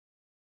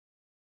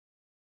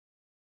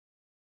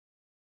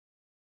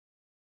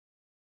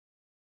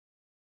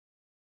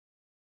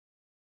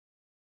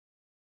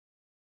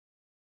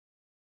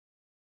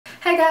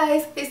Hi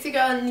guys, it's your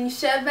girl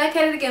Nisha back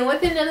at it again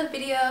with another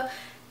video,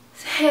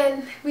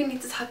 and we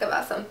need to talk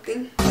about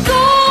something.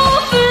 Go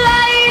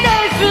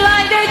Friday,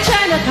 Friday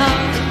Chinatown.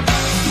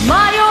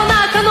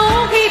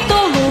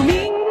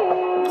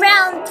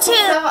 Round 2.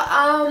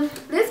 So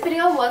this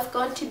video was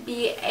going to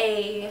be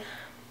a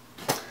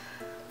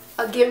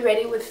get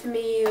ready with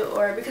me,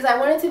 or because I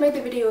wanted to make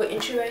the video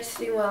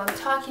interesting while I'm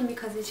talking,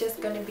 because it's just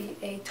going to be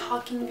a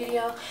talking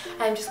video.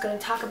 I'm just going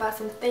to talk about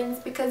some things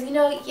because, you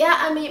know, yeah,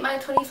 I made my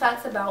 20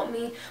 facts about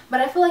me,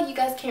 but I feel like you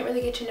guys can't really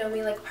get to know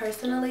me like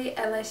personally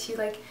unless you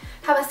like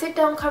have a sit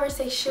down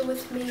conversation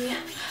with me.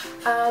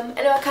 I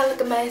know I kind of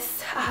look a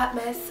mess, a hot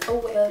mess,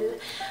 oh well,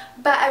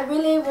 but I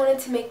really wanted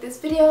to make this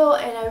video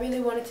and I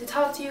really wanted to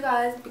talk to you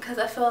guys because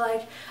I feel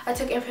like I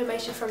took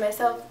information from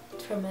myself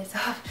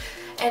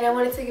and I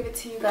wanted to give it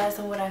to you guys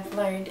on what I've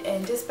learned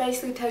and just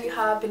basically tell you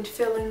how I've been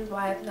feeling,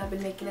 why I've not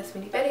been making as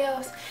many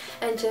videos,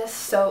 and just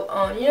so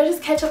on, you know,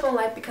 just catch up on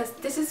life, because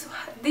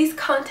these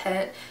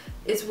content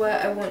is what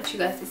I want you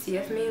guys to see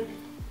of me.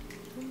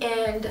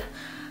 And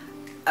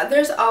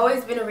there's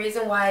always been a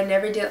reason why I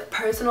never did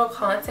personal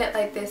content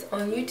like this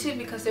on YouTube,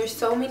 because there's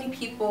so many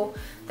people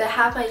that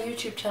have my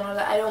YouTube channel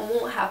that I don't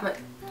want to have my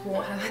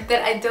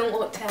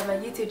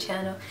YouTube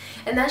channel.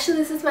 And actually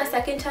this is my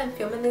second time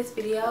filming this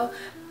video,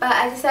 but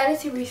I decided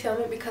to refilm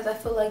it because I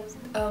feel like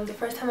the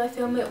first time I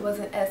filmed it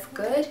wasn't as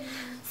good.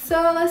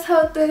 So let's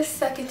hope the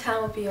second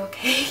time will be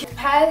okay. The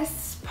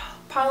past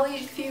probably a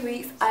few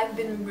weeks I've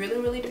been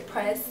really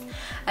depressed.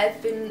 I've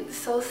been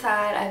so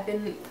sad. I've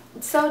been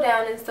so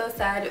down and so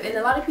sad, and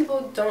a lot of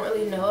people don't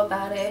really know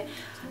about it,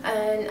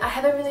 and I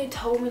haven't really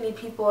told many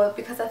people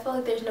because I feel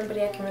like there's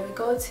nobody I can really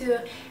go to.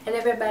 And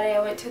everybody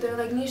I went to, they're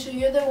like, Nisha,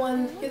 you're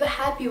the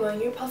happy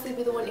one, you're supposed to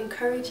be the one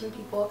encouraging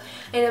people,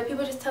 and you know,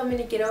 people just tell me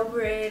to get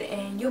over it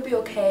and you'll be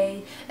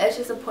okay, that's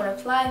just a point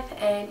of life.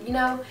 And you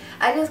know,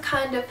 I just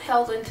kind of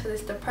held into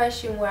this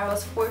depression where I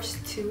was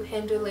forced to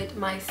handle it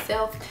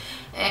myself,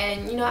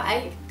 and you know,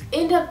 I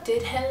ended up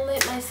handle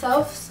it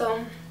myself.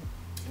 So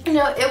you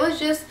know, it was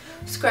just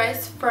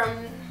stress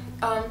from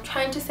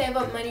trying to save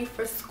up money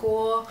for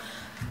school,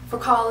 for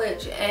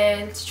college,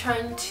 and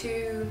trying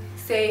to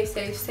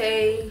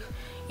save,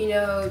 you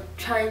know,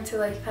 trying to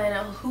like find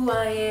out who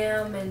I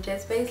am, and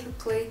just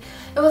basically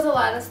it was a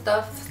lot of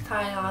stuff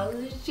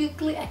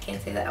psychologically, I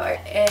can't say that word.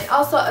 And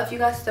also, if you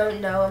guys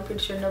don't know, I'm pretty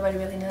sure nobody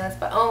really knows,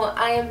 but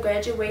I am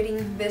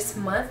graduating this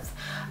month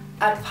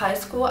out of high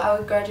school. I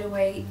would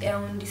graduate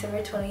on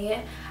December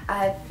 20th.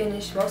 I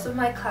finished most of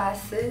my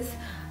classes.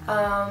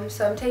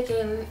 So I'm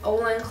taking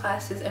online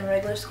classes and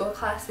regular school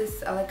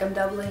classes, like I'm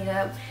doubling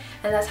up,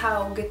 and that's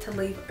how I'll get to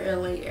leave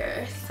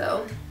earlier.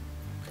 So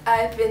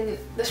I've been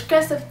the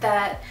stress of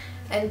that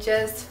and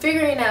just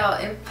figuring out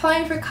and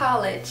applying for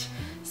college.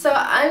 So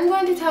I'm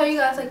going to tell you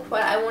guys like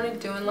what I want to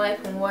do in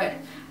life and what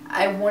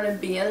I want to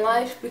be in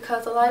life,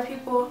 because a lot of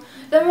people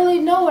don't really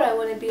know what I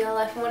want to be in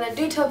life, and when I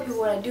do tell people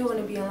what I do want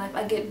to be in life,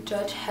 I get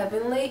judged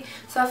heavily.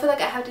 So I feel like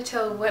I have to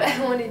tell what I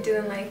want to do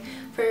in life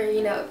for,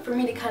 you know, for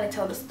me to kind of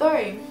tell the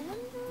story.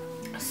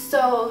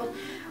 So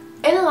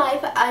in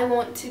life, I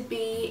want to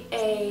be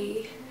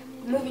a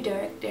movie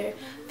director,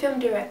 film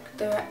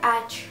director,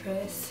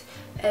 actress,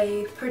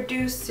 a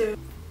producer,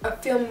 a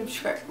film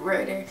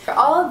writer. For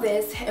all of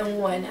this in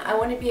one, I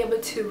want to be able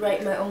to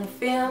write my own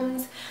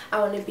films, I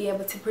want to be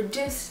able to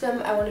produce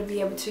them, I want to be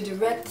able to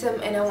direct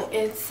them,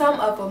 and some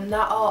of them,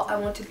 not all, I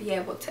want to be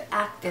able to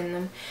act in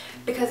them,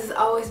 because it's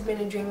always been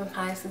a dream of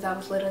mine since I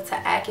was little to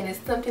act, and it's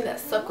something that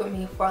stuck with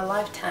me for a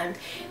lifetime.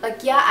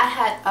 Like, yeah, I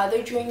had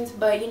other dreams,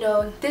 but you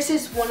know, this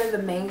is one of the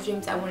main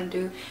dreams I want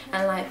to do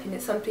in life, and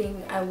it's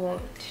something I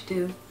want to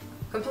do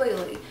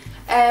completely.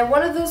 And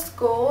one of the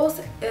schools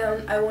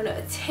I want to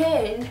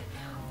attend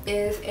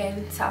is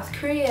in South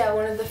Korea.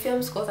 One of the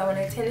film schools I want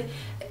to attend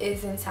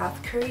is in South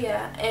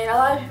Korea, and a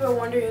lot of people are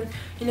wondering,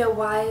 you know,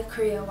 why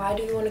Korea? Why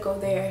do you want to go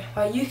there?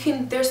 Why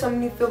there's so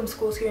many film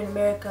schools here in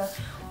America,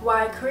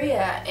 why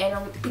Korea?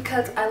 And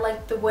because I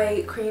like the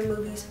way Korean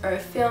movies are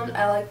filmed.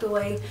 I like the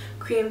way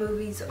Korean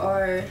movies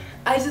are,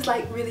 I just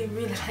like really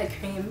like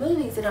Korean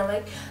movies, and I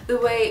like the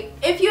way,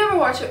 if you ever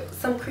watch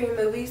some Korean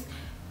movies,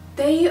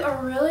 they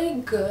are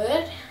really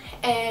good.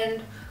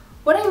 And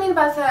what I mean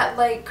by that,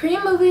 like,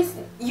 Korean movies,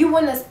 you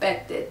wouldn't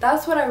expect it.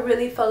 That's what I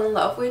really fell in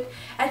love with.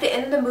 At the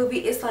end of the movie,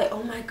 it's like,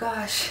 oh my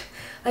gosh,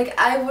 like,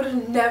 I would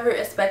have never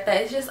expect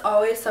that. It's just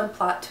always some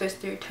plot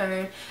twist or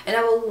turn, and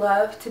I would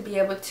love to be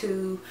able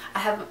to,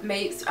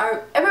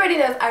 everybody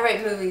knows I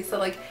write movies, so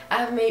like, I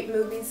have made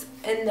movies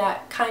in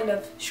that kind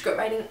of script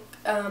writing,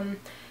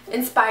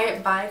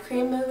 inspired by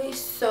Korean movies.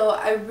 So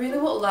I really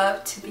would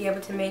love to be able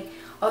to make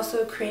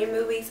also Korean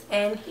movies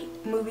and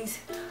movies,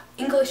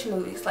 English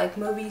movies, like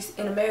movies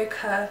in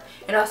America,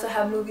 and also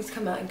have movies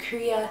come out in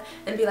Korea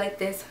and be like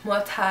this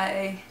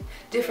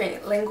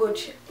different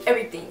language,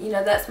 everything. You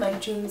know, that's my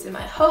dreams and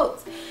my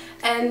hopes.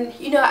 And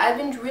you know, I've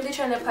been really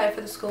trying to apply for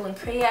the school in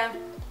Korea,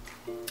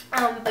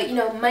 but you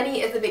know,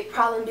 money is a big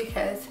problem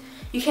because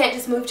you can't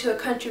just move to a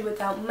country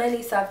without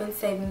money. So I've been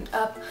saving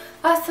up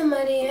lots of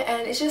money,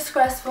 and it's just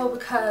stressful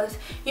because,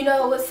 you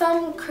know, with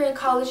some Korean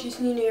colleges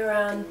you need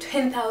around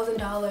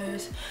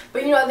 $10,000,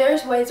 but you know,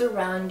 there's ways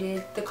around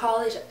it. The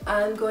college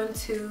I'm going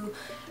to,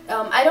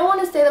 I don't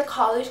want to say the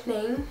college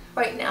name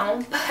right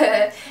now,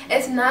 but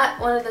it's not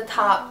one of the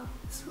top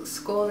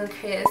schools in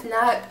Korea. It's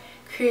not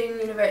Korean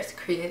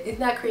University. It's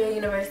not Korea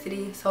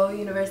University, Seoul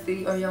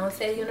University, or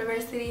Yonsei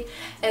University.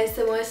 It's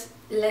a much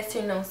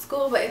lesser known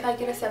school, but if I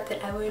get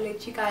accepted, I will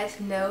let you guys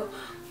know.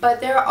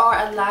 But there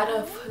are a lot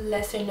of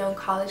lesser known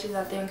colleges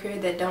out there in Korea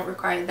that don't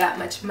require that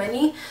much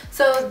money,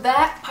 so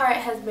that part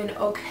has been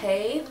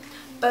okay.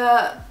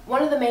 But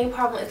one of the main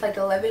problems is like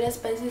the living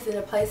expenses in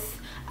the place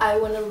I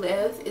want to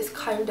live is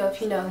kind of,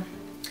 you know,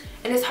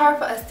 and it's hard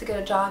for us to get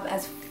a job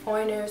as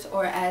foreigners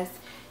or as,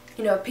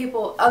 you know,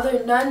 people,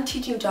 other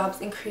non-teaching jobs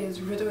in Korea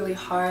is really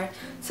hard.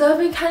 So I've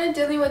been kind of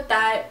dealing with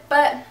that,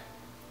 but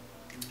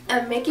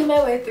I'm making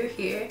my way through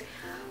here.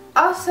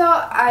 Also,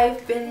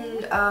 I've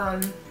been,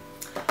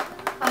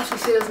 actually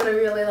see this is gonna be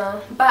really long,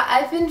 but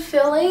I've been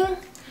feeling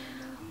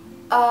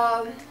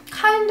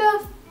kind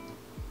of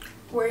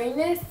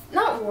worriness,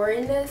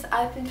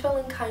 I've been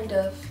feeling kind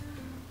of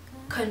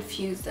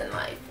confused in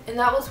life, and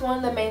that was one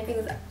of the main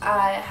things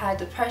I had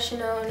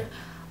depression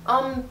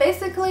on.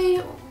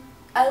 Basically,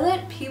 I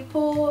let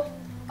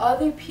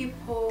other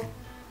people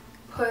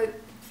put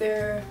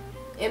their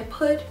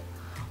input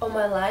on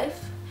my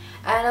life,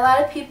 and a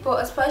lot of people,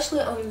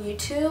 especially on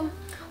YouTube,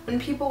 when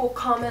people will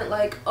comment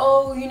like,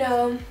 oh, you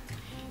know,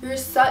 you're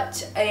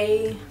such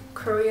a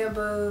Korea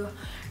boo,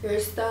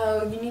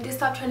 you need to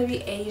stop trying to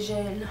be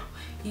Asian,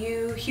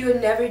 you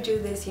would never do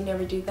this, you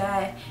never do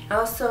that, and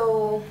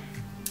also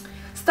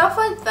stuff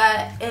like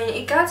that. And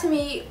it got to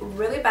me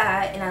really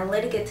bad, and I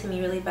let it get to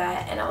me really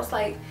bad, and I was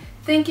like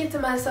thinking to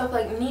myself,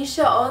 like,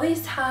 Nisha, all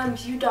these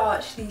times you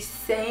dodged these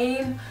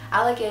same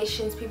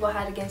allegations people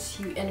had against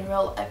you in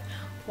real life.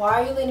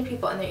 Why are you letting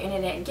people on the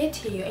internet get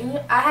to you?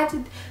 And I had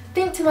to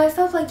think to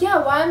myself, like,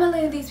 yeah, why am I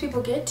letting these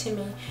people get to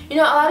me? You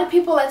know, a lot of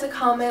people like to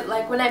comment,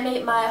 like when I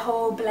made my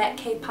whole black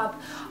K-pop,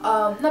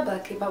 not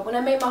black K-pop, when I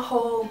made my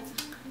whole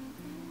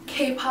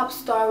K-pop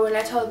star, when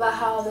I told about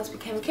how I almost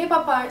became a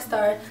K-pop art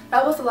star,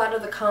 that was a lot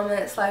of the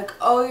comments like,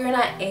 oh, you're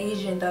not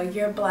Asian though,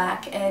 you're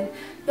black. And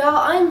y'all,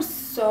 I'm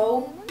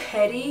so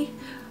petty,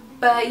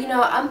 but you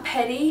know, I'm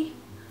petty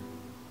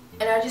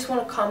and I just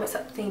want to comment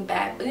something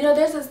bad, but you know,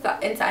 there's this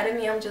inside of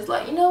me, I'm just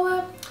like, you know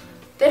what,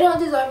 they don't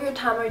deserve your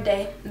time or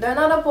day, they're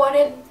not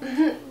important.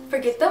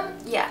 Forget them.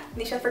 Yeah,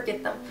 Nisha,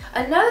 forget them.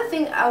 Another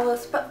thing I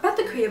was about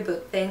the Korea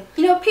book thing,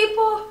 you know,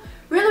 people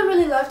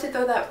really love to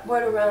throw that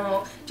word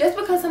around. Just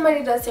because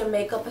somebody does their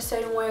makeup a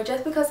certain way,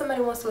 just because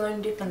somebody wants to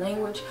learn a different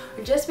language,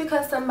 or just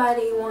because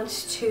somebody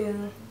wants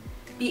to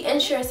be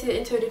interested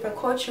into a different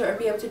culture or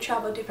be able to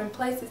travel different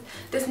places,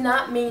 does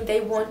not mean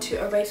they want to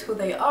erase who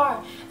they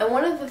are. And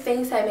one of the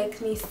things that makes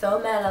me so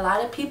mad, a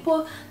lot of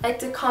people like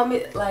to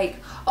comment like,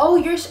 oh,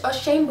 you're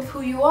ashamed of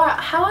who you are.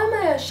 How am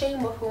I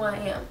ashamed of who I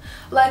am?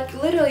 Like,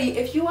 literally,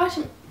 if you watch,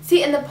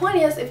 see, and the point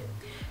is, if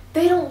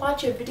they don't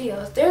watch your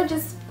videos, they're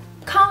just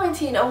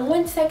commenting on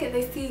 1 second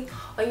they see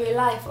on your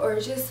life, or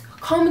just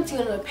commenting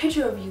on a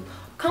picture of you,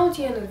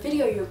 commenting on a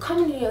video, you're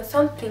commenting on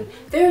something,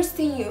 they're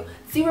seeing you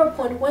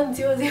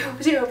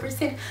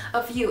 0.1000%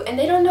 of you, and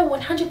they don't know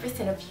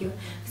 100% of you.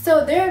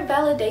 So their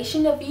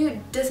validation of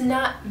you does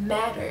not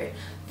matter.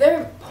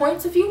 Their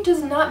points of view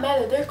does not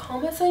matter. Their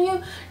comments on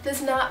you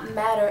does not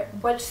matter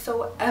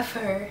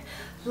whatsoever.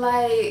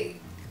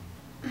 Like,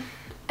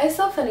 it's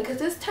so funny because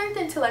this turned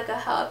into like a,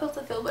 how I'm supposed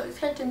to feel, but it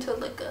turned into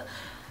like a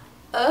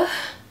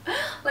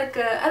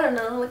I don't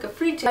know, like a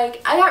free joke.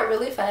 Like, I got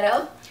really fed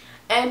up,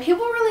 and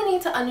people really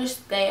need to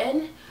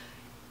understand,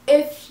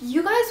 if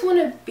you guys want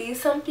to be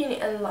something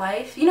in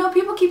life, you know,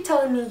 people keep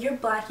telling me, you're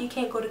black, you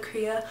can't go to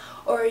Korea,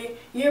 or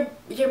you're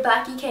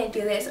black, you can't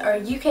do this, or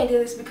you can't do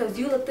this because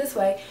you look this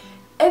way.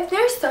 If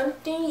there's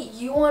something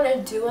you want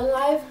to do in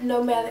life,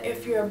 no matter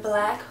if you're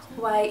black,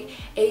 white,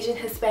 Asian,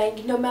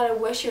 Hispanic, no matter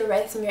what's your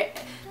race and your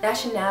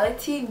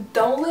nationality,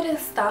 don't let it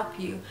stop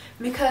you,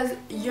 because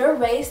your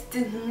race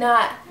does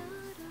not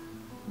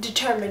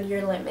determine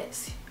your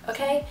limits,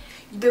 okay?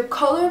 The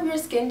color of your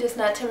skin does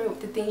not determine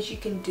the things you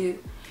can do.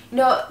 You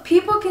know,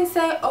 people can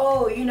say,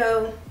 oh, you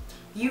know,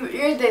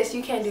 you're this,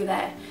 you can't do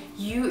that.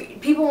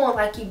 People won't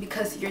like you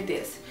because you're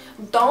this.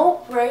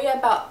 Don't worry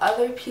about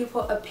other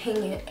people's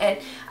opinion. And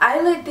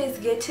I let this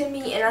get to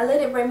me, and I let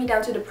it bring me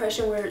down to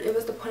depression, where it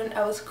was the point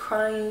I was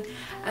crying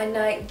at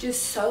night,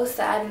 just so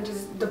sad and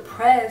just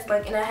depressed,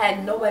 like, and I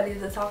had nobody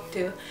to talk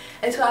to.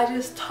 And so I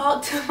just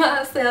talked to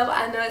myself.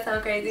 I know it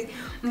sounds crazy,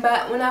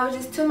 but when I was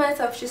just to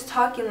myself, just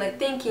talking, like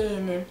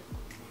thinking, and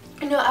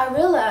you know, I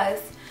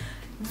realized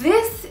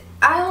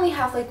I only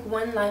have like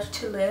one life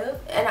to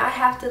live, and I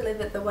have to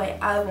live it the way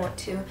I want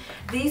to.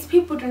 These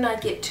people do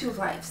not get 2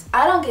 lives.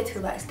 I don't get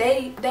 2 lives.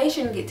 They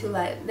shouldn't get 2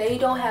 lives. They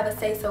don't have a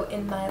say-so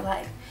in my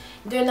life.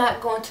 They're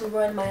not going to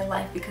run my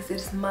life because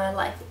it's my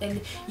life,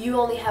 and you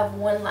only have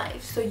 1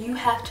 life, so you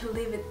have to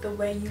live it the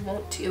way you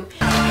want to. You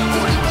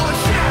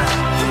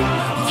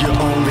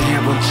only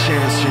have 1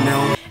 chance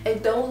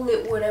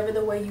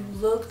way you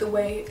look, the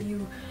way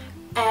you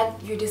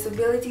act, your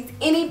disabilities,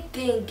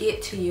 anything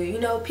get to you. You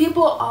know,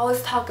 people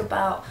always talk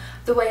about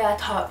the way I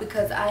talk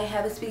because I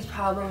have a speech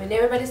problem, and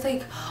everybody's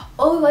like,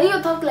 oh, why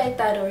you talk like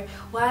that, or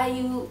why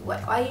you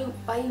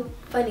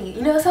funny,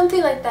 you know,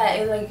 something like that.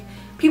 And like,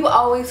 people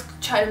always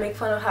try to make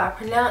fun of how I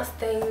pronounce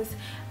things,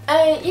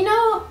 and you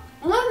know,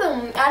 let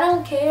them. I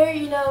don't care.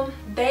 You know,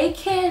 they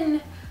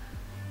can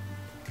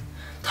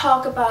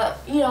talk about,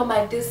 you know,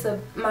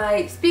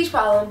 my speech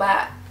problem,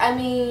 but I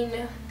mean,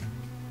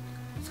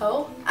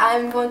 so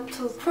I'm going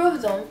to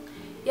prove them.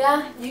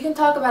 Yeah, you can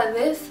talk about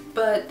this,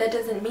 but that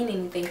doesn't mean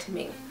anything to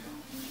me.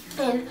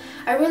 And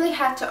I really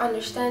had to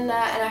understand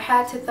that, and I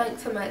had to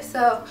think to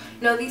myself,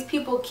 you know, these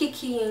people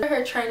kikiing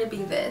her trying to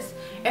be this.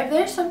 If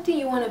there's something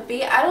you want to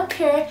be, I don't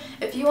care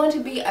if you want to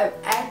be an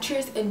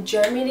actress in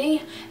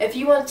Germany, if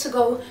you want to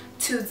go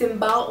to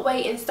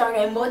Zimbabwe and start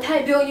a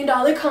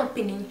multi-billion-dollar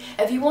company,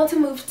 if you want to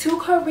move to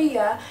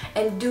Korea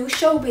and do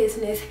show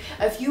business,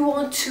 if you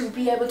want to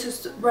be able to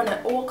run an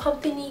oil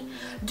company,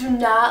 do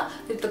not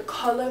let the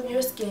color of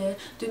your skin,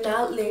 do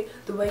not let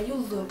the way you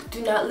look,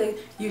 do not let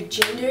your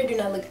gender, do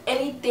not let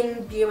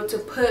anything be able to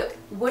put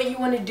what you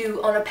want to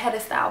do on a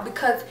pedestal,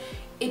 because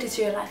it is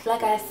your life,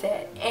 like I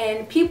said.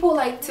 And people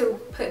like to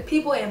put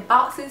people in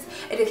boxes.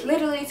 It is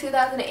literally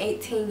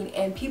 2018,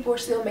 and people are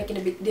still making a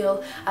big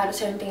deal out of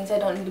certain things they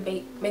don't need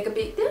to make a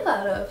big deal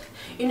out of,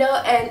 you know.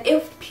 And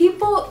if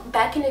people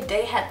back in the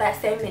day had that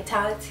same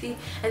mentality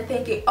and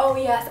thinking, oh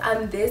yes,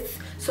 I'm this,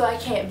 so I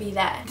can't be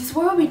that, this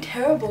world would be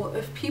terrible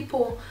if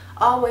people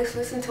always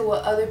listen to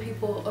what other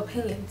people's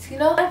opinions, you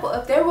know.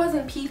 If there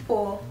wasn't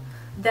people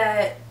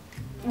that,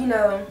 you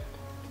know,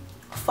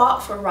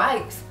 fought for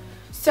rights,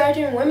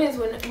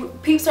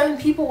 certain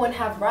people wouldn't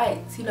have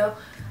rights, you know.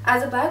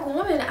 As a black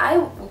woman,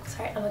 I'm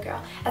a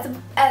girl.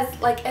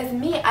 As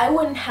me, I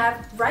wouldn't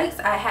have rights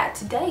I had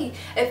today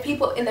if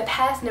people in the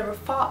past never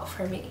fought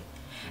for me.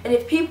 And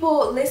if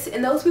people listen,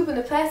 and those people in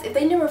the past, if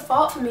they never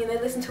fought for me and they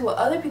listen to what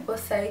other people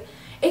say,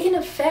 it can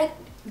affect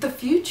the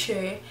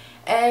future.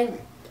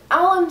 And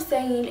all I'm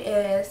saying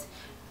is,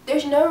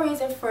 there's no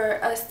reason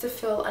for us to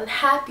feel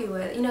unhappy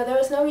with, you know, there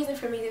was no reason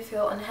for me to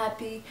feel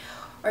unhappy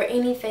or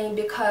anything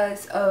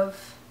because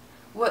of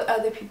what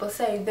other people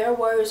say. Their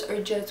words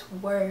are just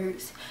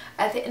words.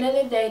 At the end of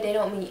the day, they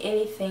don't mean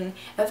anything.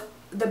 If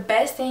the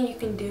best thing you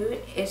can do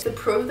is to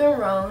prove them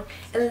wrong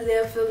and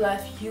live the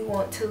life you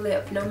want to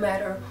live, no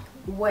matter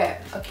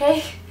where,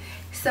 okay?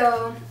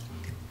 So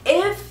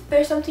if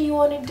there's something you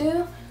want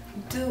to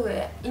do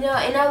it, you know.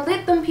 And I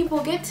let them people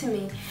get to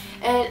me,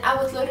 and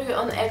I was literally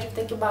on the edge of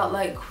thinking about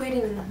like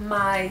quitting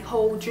my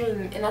whole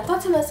dream. And I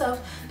thought to myself,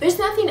 there's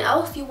nothing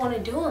else you want to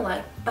do in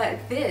life but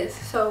this.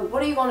 So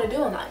what are you going to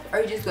do in life?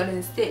 Are you just going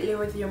to sit there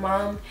with your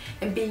mom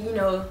and be, you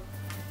know,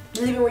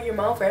 living with your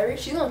mom forever?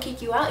 She's going to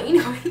kick you out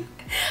anyway.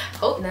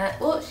 Hope not.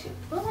 Well,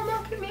 will my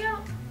mom kick me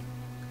out?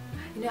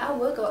 You know, I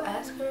would go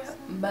ask her,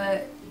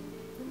 but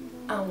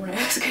I don't want to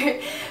ask her.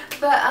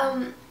 But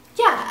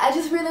yeah, I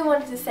just really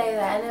wanted to say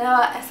that. And I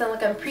know I sound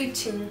like I'm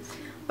preaching,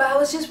 but I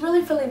was just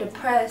really feeling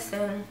depressed,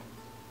 and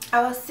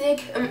I was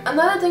sick.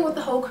 Another thing with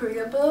the whole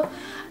career bill,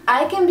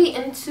 I can be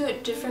into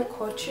different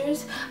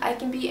cultures. I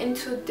can be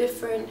into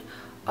different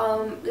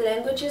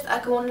languages. I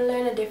can want to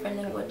learn a different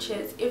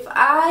languages. If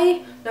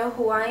I know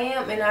who I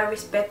am and I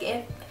respect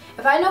it,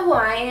 if I know who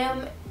I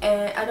am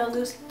and I don't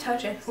lose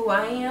touch on who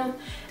I am,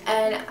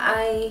 and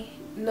I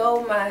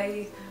know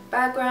my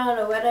background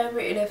or whatever,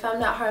 and if I'm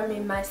not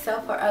harming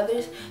myself or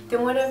others,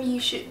 then whatever you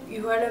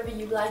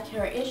like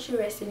or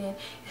interested in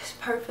is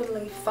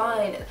perfectly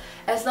fine.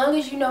 As long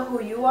as you know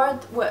who you are,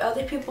 what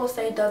other people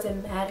say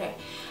doesn't matter.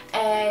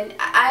 And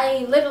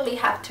I literally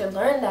have to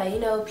learn that, you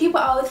know. People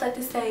always like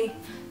to say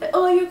that,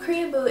 oh, you're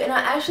Korea boo, and I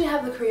actually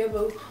have the Korea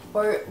boo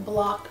word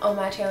blocked on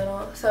my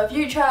channel. So if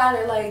you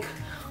try to like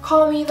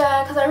call me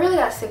that, because I really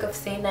got sick of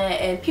saying that,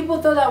 and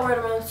people throw that word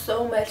around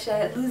so much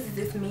that it loses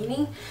its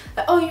meaning.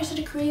 Like, oh, you're such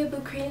a Korea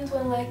boo, Koreans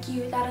won't like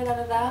you, da da da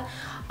da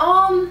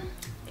da.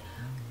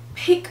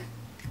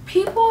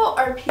 People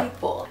are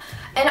people.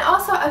 And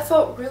also I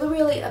felt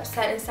really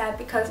upset and sad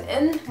because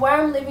in where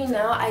I'm living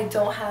now, I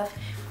don't have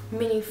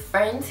many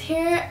friends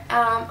here.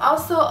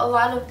 Also, a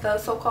lot of the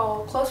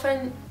so-called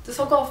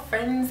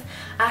friends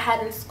I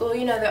had in school,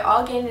 you know, they're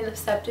all getting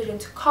accepted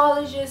into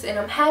colleges, and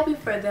I'm happy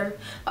for them.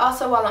 But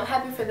also, while I'm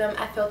happy for them,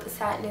 I felt the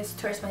sadness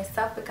towards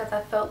myself, because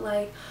I felt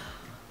like,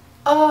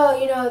 oh,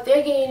 you know,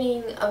 they're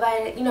getting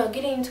invited, you know,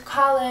 getting into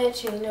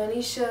college, and you know,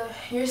 Nisha,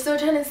 you're still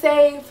trying to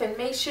save and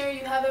make sure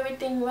you have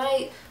everything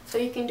right so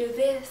you can do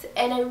this.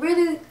 And I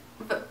really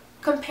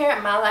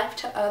compare my life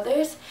to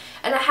others,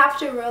 and I have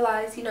to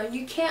realize, you know,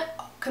 you can't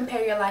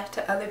compare your life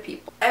to other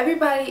people.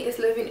 Everybody is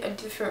running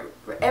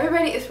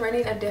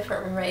a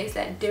different race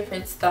at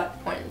different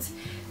start points.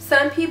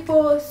 Some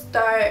people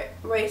start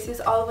races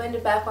all the way in the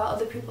back, while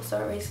other people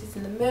start races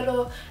in the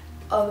middle,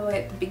 all the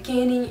way at the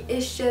beginning.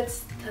 It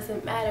just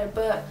doesn't matter.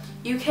 But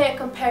you can't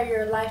compare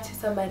your life to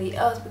somebody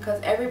else,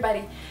 because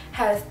everybody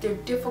has their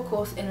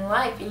difficulties in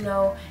life, you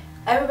know.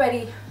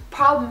 Everybody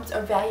problems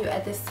are valued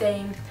at the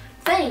same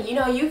saying. You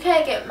know, you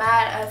can't get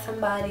mad at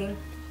somebody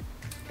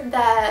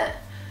that,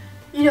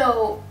 you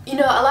know,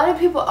 a lot of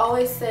people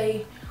always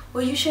say,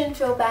 well, you shouldn't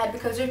feel bad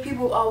because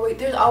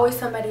there's always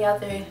somebody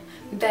out there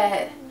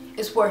that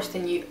is worse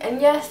than you.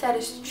 And yes, that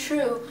is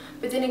true,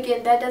 but then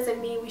again, that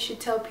doesn't mean we should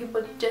tell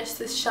people just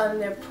to shun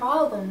their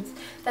problems.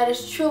 That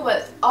is true,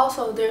 but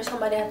also there's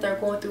somebody out there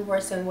going through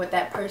worse than what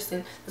that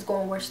person is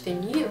going worse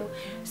than you.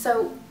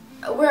 So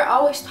we're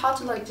always taught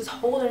to like just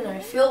hold in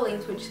our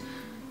feelings, which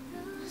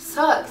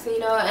sucks, you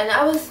know. And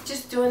I was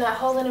just doing that,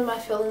 holding in my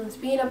feelings,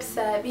 being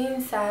upset,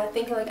 being sad,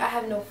 thinking like I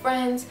have no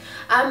friends,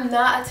 I'm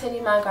not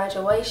attending my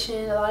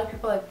graduation. A lot of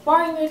people are like,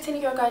 why are you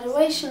attending your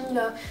graduation? You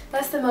know,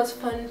 that's the most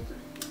fun.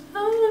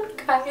 Oh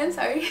God, I'm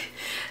sorry.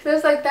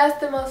 It's like that's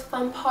the most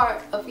fun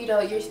part of, you know,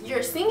 you're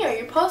a senior,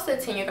 you're supposed to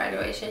attend your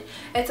graduation.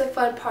 It's a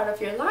fun part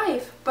of your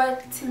life.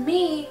 But to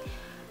me,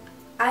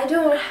 I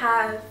don't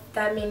have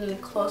that many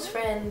close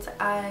friends.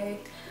 I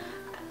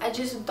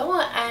just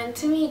don't. And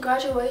to me,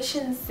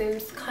 graduation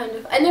seems kind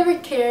of, I never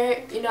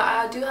cared, you know.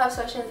 I do have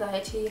social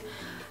anxiety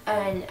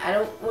and I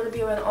don't want to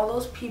be around all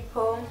those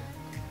people.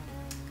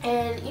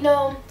 And you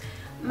know,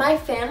 my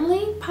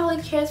family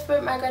probably cares for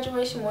my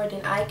graduation more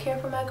than I care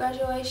for my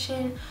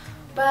graduation.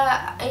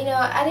 But you know,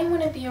 I didn't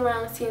want to be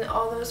around seeing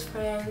all those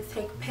friends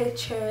take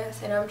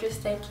pictures, and I'm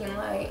just thinking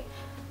like,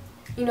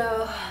 you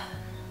know,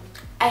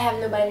 I have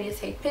nobody to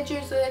take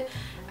pictures with.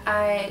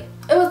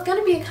 It was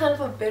gonna be kind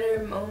of a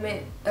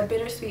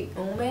bittersweet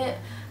moment.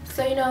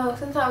 So you know,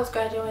 since I was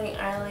graduating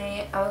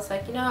early, I was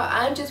like, you know,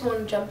 I just want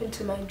to jump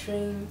into my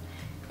dream.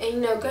 And you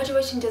know,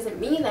 graduation doesn't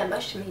mean that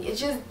much to me. It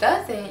just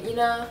doesn't, you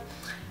know.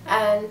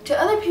 And to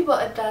other people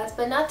it does,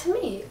 but not to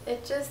me.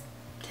 It just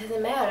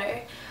doesn't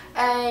matter.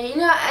 And you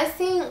know, I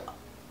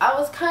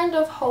was kind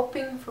of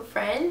hoping for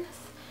friends.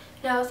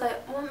 You know, I was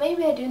like, well,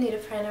 maybe I do need a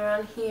friend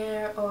around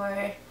here,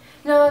 or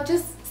you know,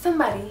 just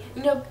somebody,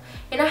 you know.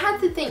 And I had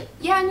to think,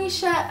 yeah,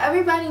 Nisha,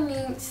 everybody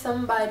needs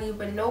somebody,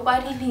 but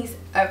nobody needs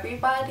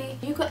everybody.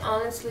 You can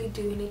honestly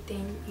do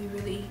anything you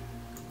really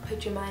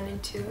put your mind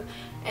into.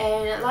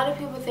 And a lot of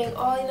people think,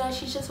 oh, you know,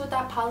 she's just with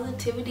that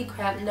positivity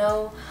crap.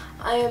 No,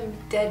 I am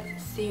dead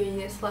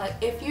serious. Like,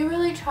 if you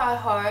really try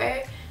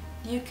hard,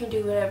 you can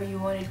do whatever you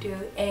want to do.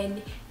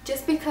 And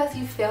just because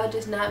you fail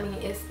does not mean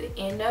it's the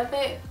end of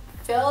it.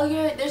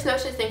 Failure, there's no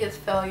such thing as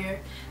failure.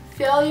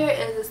 Failure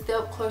is a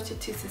step closer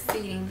to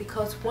succeeding,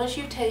 because once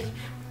you take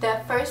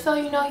that first fail,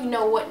 you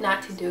know what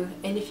not to do.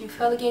 And if you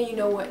fail again, you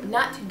know what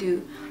not to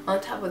do on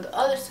top of the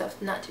other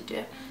stuff not to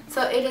do.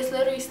 So it is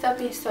literally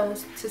stepping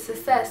stones to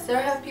success.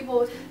 There have people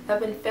that have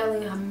been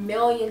failing a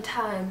million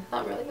times.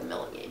 Not really a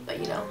million, but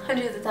you know,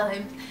 hundreds of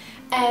times.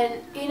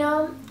 And you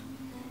know,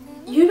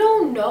 you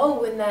don't know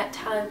when that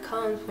time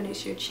comes when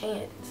it's your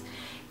chance.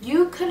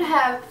 You could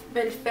have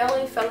been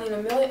failing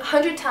a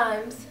 100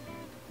 times.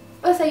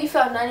 Let's say you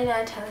failed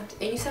 99 times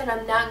and you said,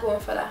 I'm not going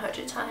for that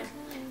 100th time.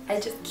 I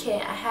just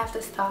can't. I have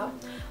to stop.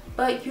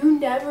 But you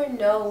never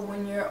know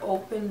when your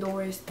open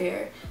door is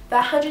there.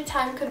 That 100th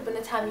time could have been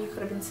a time you could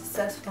have been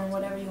successful in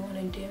whatever you want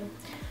to do.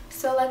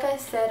 So like I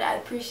said, I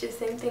preach the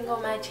same thing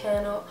on my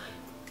channel.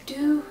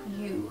 Do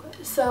you.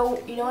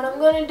 So you know what I'm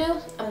going to do?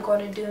 I'm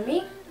going to do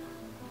me.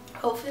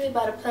 Hopefully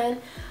by the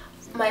plan.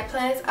 My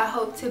plans, I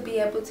hope to be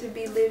able to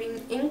be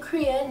living in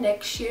Korea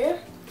next year.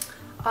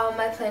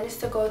 My plan is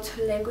to go to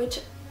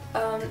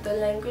the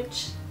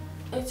language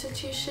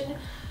institution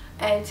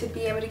and to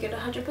be able to get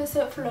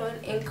 100%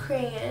 fluent in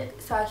Korean,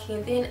 so I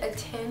can then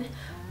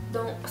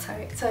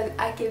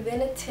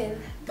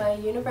attend my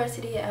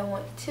university I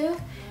want to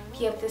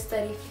be able to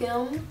study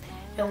film.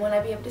 And when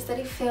I be able to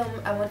study film,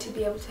 I want to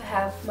be able to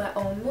have my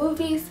own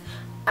movies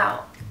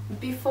out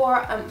before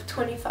I'm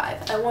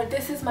 25.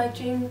 This is my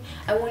dream.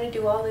 I want to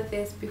do all of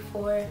this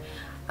before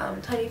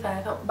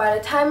 25. By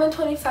the time I'm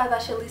 25, I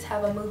should at least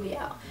have a movie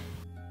out.